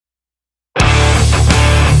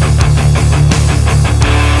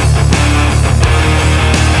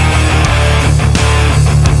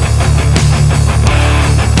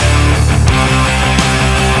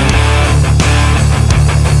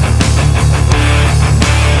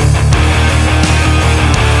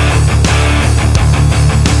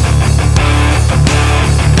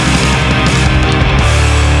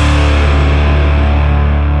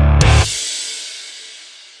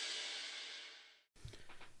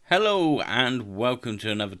Hello and welcome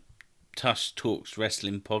to another Tuss Talks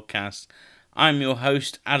Wrestling podcast. I'm your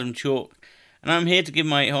host, Adam Chalk, and I'm here to give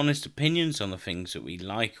my honest opinions on the things that we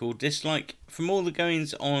like or dislike from all the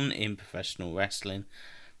goings on in professional wrestling.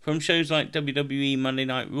 From shows like WWE Monday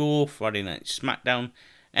Night Raw, Friday Night SmackDown,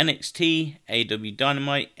 NXT, AEW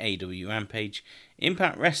Dynamite, AEW Rampage,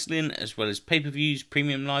 Impact Wrestling, as well as pay-per-views,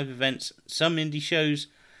 premium live events, some indie shows,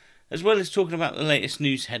 as well as talking about the latest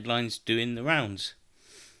news headlines doing the rounds.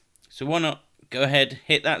 So why not go ahead,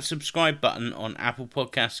 hit that subscribe button on Apple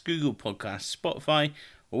Podcasts, Google Podcasts, Spotify,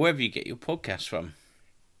 or wherever you get your podcasts from.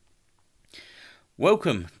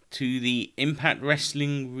 Welcome to the Impact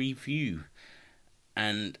Wrestling Review.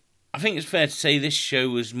 And I think it's fair to say this show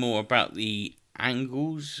was more about the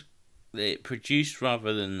angles that it produced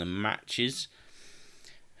rather than the matches.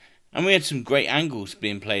 And we had some great angles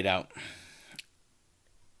being played out.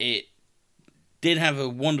 It did have a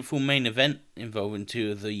wonderful main event involving two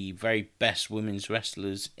of the very best women's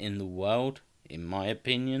wrestlers in the world, in my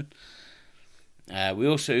opinion. We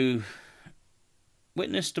also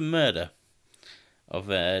witnessed a murder of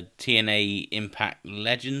a TNA Impact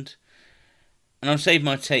legend. And I'll save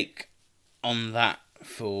my take on that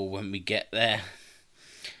for when we get there.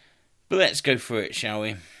 But let's go for it, shall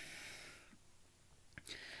we?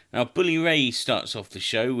 Now, Bully Ray starts off the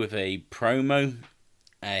show with a promo.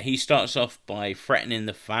 He starts off by threatening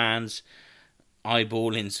the fans,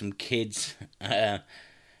 eyeballing some kids. Then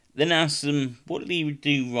asks them, what did he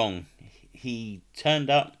do wrong? He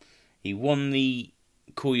turned up, he won the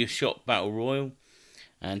Call Your Shot Battle Royal,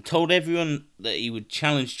 and told everyone that he would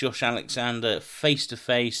challenge Josh Alexander face to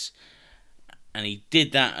face, and he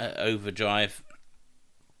did that at Overdrive.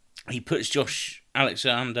 He puts Josh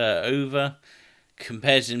Alexander over,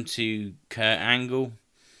 compares him to Kurt Angle,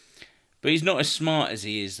 but he's not as smart as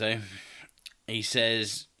he is though. He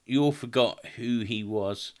says, you all forgot who he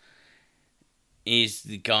was. He's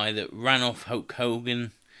the guy that ran off Hulk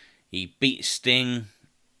Hogan, he beat Sting,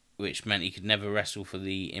 which meant he could never wrestle for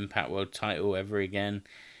the Impact World title ever again.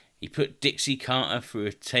 He put Dixie Carter through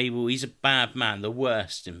a table. He's a bad man, the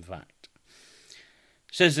worst, in fact.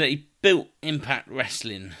 Says that he built Impact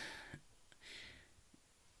Wrestling.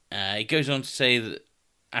 He goes on to say that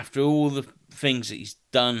after all the things that he's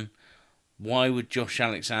done, why would Josh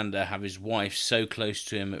Alexander have his wife so close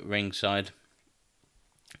to him at ringside?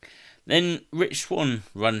 Then Rich Swann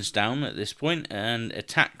runs down at this point and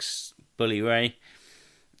attacks Bully Ray.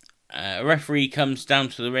 A referee comes down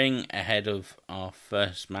to the ring ahead of our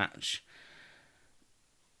first match.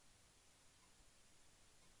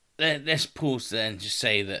 Let's pause there and just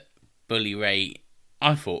say that Bully Ray,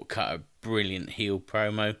 I thought, cut a brilliant heel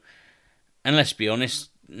promo. And let's be honest,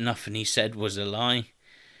 nothing he said was a lie.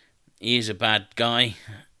 He is a bad guy.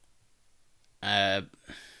 Not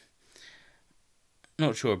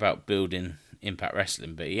sure about building Impact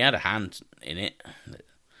Wrestling, but he had a hand in it,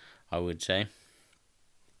 I would say.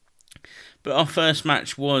 But our first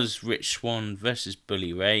match was Rich Swann versus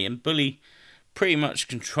Bully Ray, and Bully pretty much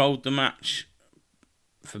controlled the match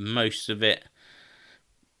for most of it.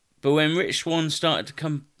 But when Rich Swann started to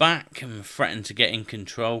come back and threatened to get in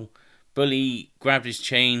control, Bully grabbed his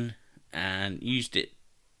chain and used it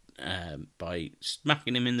by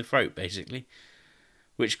smacking him in the throat, basically,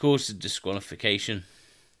 which caused a disqualification.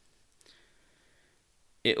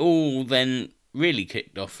 It all then really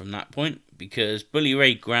kicked off from that point, because Bully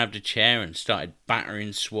Ray grabbed a chair and started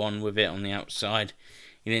battering Swann with it on the outside.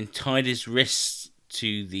 He then tied his wrists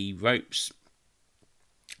to the ropes,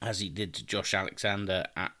 as he did to Josh Alexander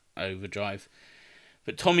at Overdrive.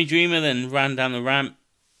 But Tommy Dreamer then ran down the ramp.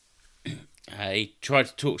 He tried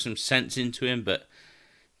to talk some sense into him, but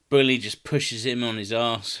Bully just pushes him on his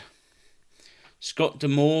arse. Scott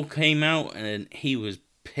D'Amore came out and he was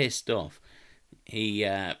pissed off. He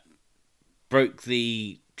broke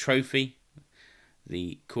the trophy,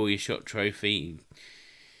 the Call Your Shot trophy,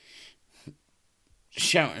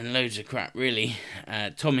 shouting loads of crap, really.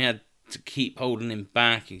 Tommy had to keep holding him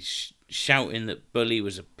back. He's shouting that Bully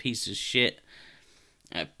was a piece of shit.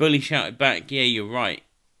 Bully shouted back, yeah, you're right,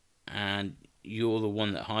 and you're the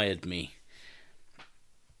one that hired me.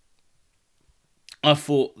 I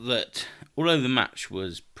thought that, although the match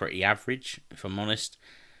was pretty average, if I'm honest,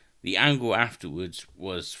 the angle afterwards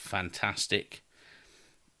was fantastic.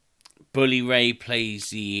 Bully Ray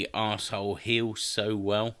plays the arsehole heel so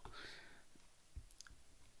well.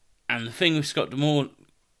 And the thing with Scott D'Amore,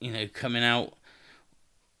 coming out,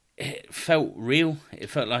 it felt real.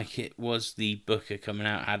 It felt like it was the booker coming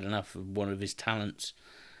out, had enough of one of his talents.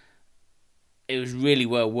 It was really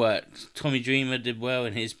well worked. Tommy Dreamer did well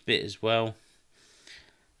in his bit as well.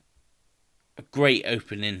 A great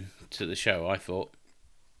opening to the show, I thought.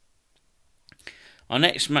 Our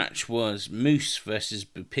next match was Moose versus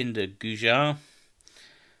Bhupinder Gujar.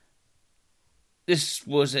 This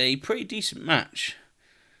was a pretty decent match.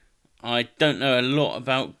 I don't know a lot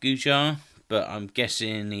about Gujar, but I'm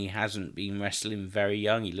guessing he hasn't been wrestling very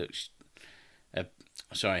young.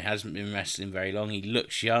 Hasn't been wrestling very long. He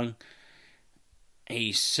looks young.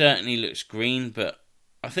 He certainly looks green, but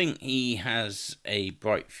I think he has a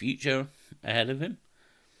bright future ahead of him.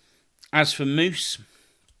 As for Moose,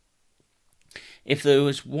 if there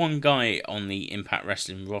was one guy on the Impact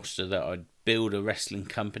Wrestling roster that I'd build a wrestling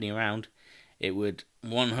company around, it would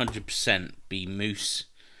 100% be Moose.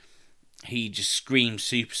 He just screams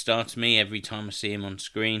superstar to me every time I see him on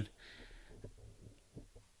screen.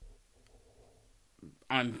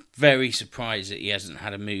 I'm very surprised that he hasn't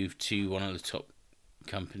had a move to one of the top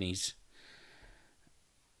companies.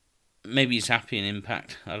 Maybe he's happy in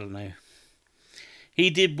Impact, I don't know. He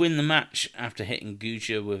did win the match after hitting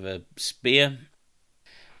Gujar with a spear.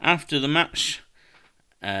 After the match,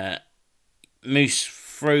 Moose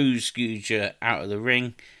throws Gujar out of the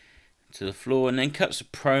ring to the floor and then cuts a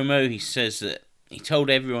promo. He says that he told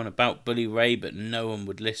everyone about Bully Ray, but no one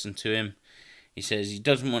would listen to him. He says he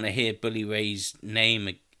doesn't want to hear Bully Ray's name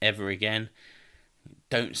ever again.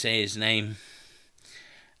 Don't say his name.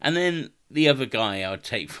 And then the other guy I'd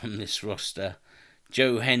take from this roster,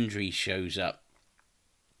 Joe Hendry, shows up.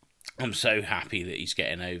 I'm so happy that he's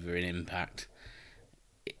getting over in Impact.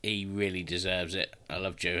 He really deserves it. I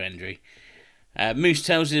love Joe Hendry. Moose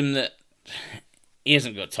tells him that he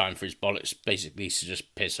hasn't got time for his bollocks, basically, to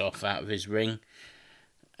just piss off out of his ring.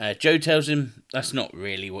 Joe tells him that's not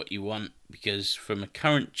really what you want, because from a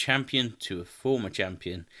current champion to a former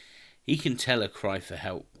champion, he can tell a cry for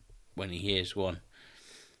help when he hears one.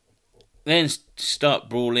 Then start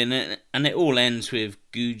brawling, and it all ends with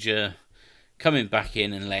Gujar coming back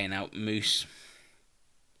in and laying out Moose.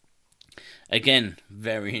 Again,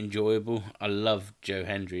 very enjoyable. I love Joe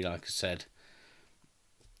Hendry, like I said.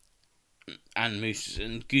 And Moose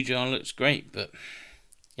and Gujar looks great, but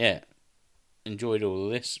yeah, enjoyed all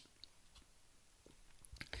of this.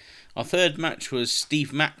 Our third match was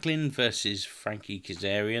Steve Macklin versus Frankie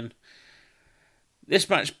Kazarian. This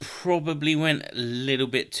match probably went a little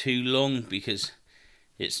bit too long because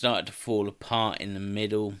it started to fall apart in the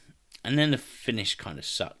middle, and then the finish kind of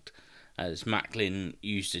sucked as Macklin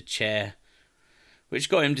used a chair which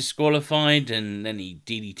got him disqualified, and then he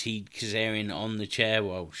DDT'd Kazarian on the chair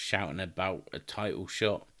while shouting about a title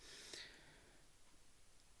shot.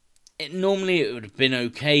 Normally it would have been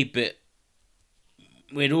okay, but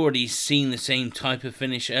we'd already seen the same type of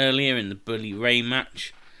finish earlier in the Bully Ray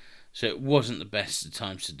match, so it wasn't the best of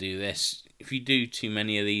times to do this. If you do too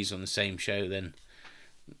many of these on the same show, then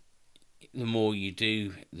the more you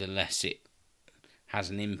do, the less it has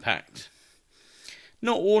an impact.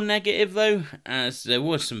 Not all negative though, as there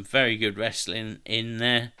was some very good wrestling in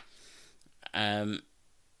there.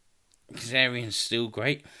 Kazarian's still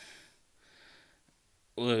great.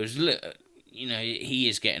 Well, he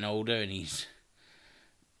is getting older, and it's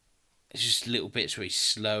just little bits where he's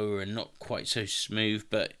slower and not quite so smooth,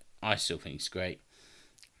 but I still think he's great.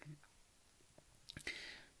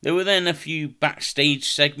 There were then a few backstage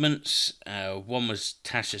segments. One was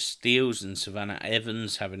Tasha Steelz and Savannah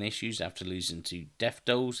Evans having issues after losing to Death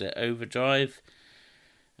Dolls at Overdrive.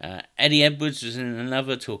 Eddie Edwards was in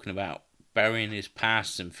another, talking about burying his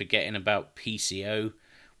past and forgetting about PCO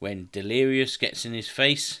when Delirious gets in his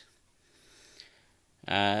face.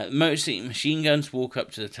 Motor City Machine Guns walk up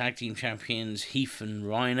to the tag team champions Heath and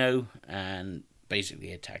Rhino, and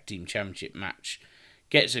basically a tag team championship match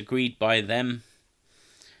gets agreed by them.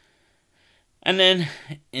 And then,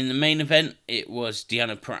 in the main event, it was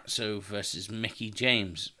Deonna Purrazzo versus Mickie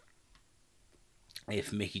James.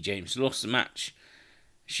 If Mickie James lost the match,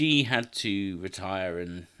 she had to retire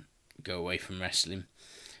and go away from wrestling.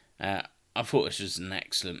 I thought this was an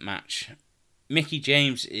excellent match. Mickie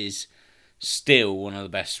James is still one of the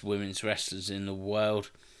best women's wrestlers in the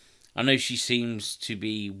world. I know she seems to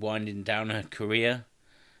be winding down her career,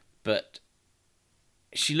 but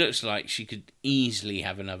she looks like she could easily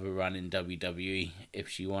have another run in WWE if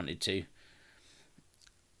she wanted to.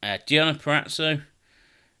 Deonna Purrazzo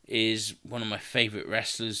is one of my favourite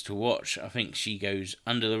wrestlers to watch. I think she goes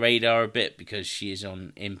under the radar a bit because she is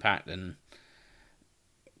on Impact, and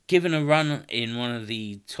given a run in one of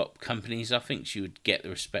the top companies, I think she would get the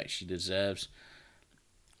respect she deserves.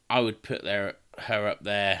 I would put her up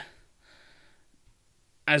there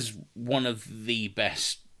as one of the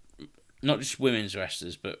best, not just women's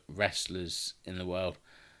wrestlers, but wrestlers in the world.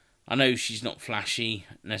 I know she's not flashy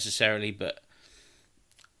necessarily, but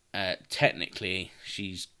technically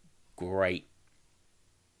she's great.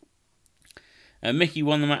 Mickie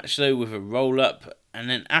won the match though with a roll up, and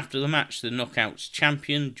then after the match, the Knockouts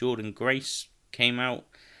champion Jordan Grace came out,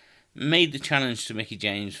 made the challenge to Mickie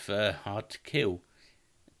James for Hard to Kill.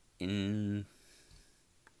 I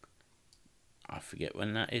forget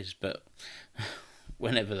when that is, but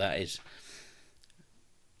whenever that is.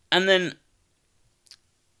 And then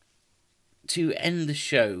to end the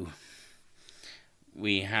show,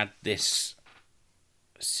 we had this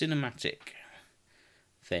cinematic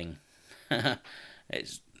thing.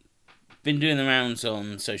 It's been doing the rounds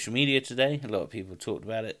on social media today. A lot of people talked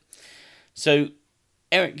about it. So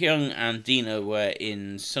Eric Young and Deonna were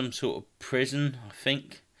in some sort of prison, I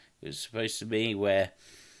think it was supposed to be, where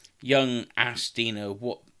Young asked Deonna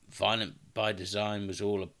what Violent by Design was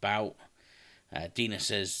all about. Deonna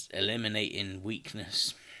says, eliminating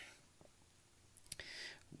weakness.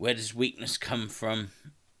 Where does weakness come from?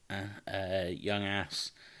 Young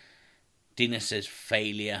asks. Deonna says,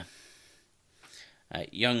 failure.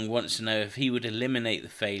 Young wants to know if he would eliminate the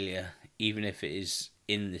failure, even if it is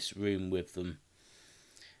in this room with them.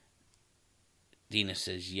 Deonna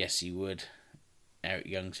says, yes, he would. Eric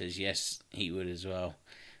Young says, yes, he would as well.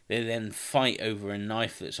 They then fight over a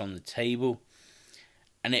knife that's on the table.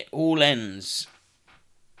 And it all ends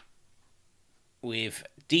with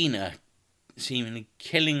Deonna seemingly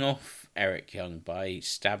killing off Eric Young by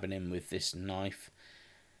stabbing him with this knife.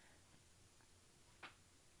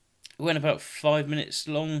 It went about 5 minutes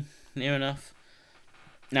long, near enough.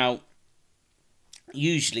 Now,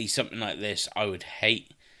 usually something like this I would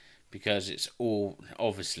hate because it's all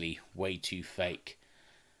obviously way too fake.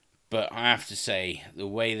 But I have to say, the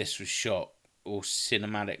way this was shot, all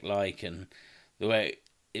cinematic-like, and the way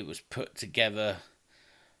it was put together,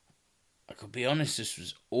 I could be honest, this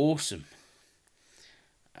was awesome.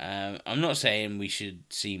 I'm not saying we should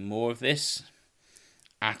see more of this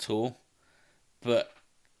at all, but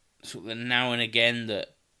sort of now and again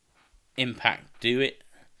that Impact do it,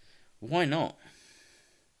 why not?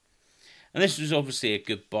 And this was obviously a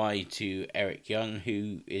goodbye to Eric Young,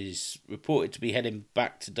 who is reported to be heading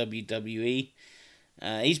back to WWE.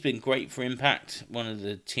 He's been great for Impact, one of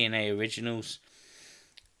the TNA originals.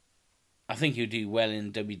 I think he'll do well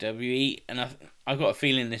in WWE, and I got a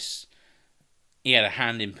feeling he had a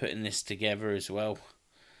hand in putting this together as well.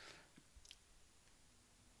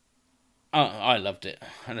 I loved it.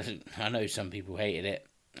 I know some people hated it.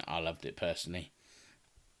 I loved it personally.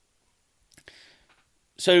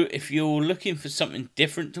 So if you're looking for something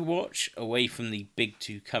different to watch, away from the big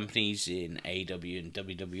two companies in AEW and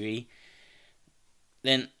WWE,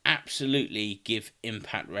 then absolutely give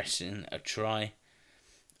Impact Wrestling a try.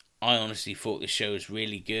 I honestly thought the show was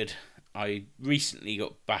really good. I recently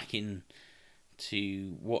got back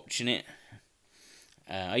into watching it.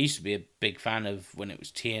 I used to be a big fan of when it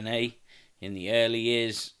was TNA in the early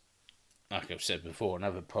years. Like I've said before,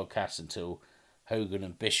 another podcast, until Hogan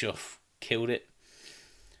and Bischoff killed it.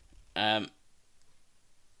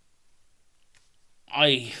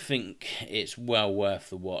 I think it's well worth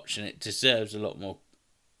the watch, and it deserves a lot more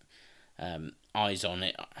eyes on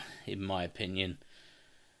it, in my opinion.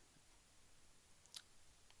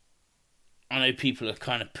 I know people are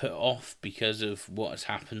kind of put off because of what has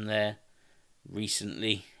happened there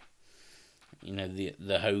recently. You know,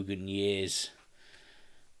 the Hogan years.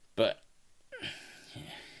 But,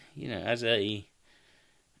 you know,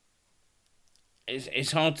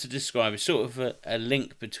 it's hard to describe. It's sort of a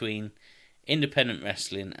link between independent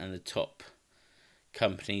wrestling and the top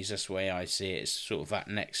companies. That's the way I see it. It's sort of that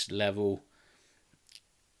next level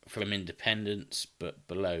from independence, but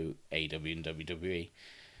below AW and WWE.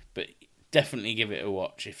 But definitely give it a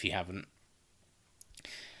watch if you haven't.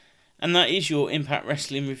 And that is your Impact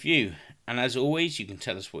Wrestling review. And as always, you can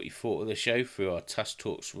tell us what you thought of the show through our Tuss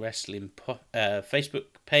Talks Wrestling Facebook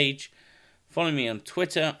page. Follow me on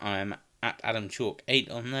Twitter. I am at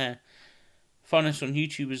AdamChalk8 on there. Find us on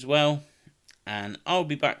YouTube as well. And I'll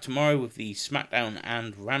be back tomorrow with the SmackDown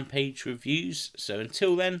and Rampage reviews. So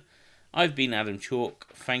until then, I've been Adam Chalk.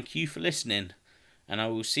 Thank you for listening. And I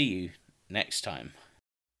will see you next time.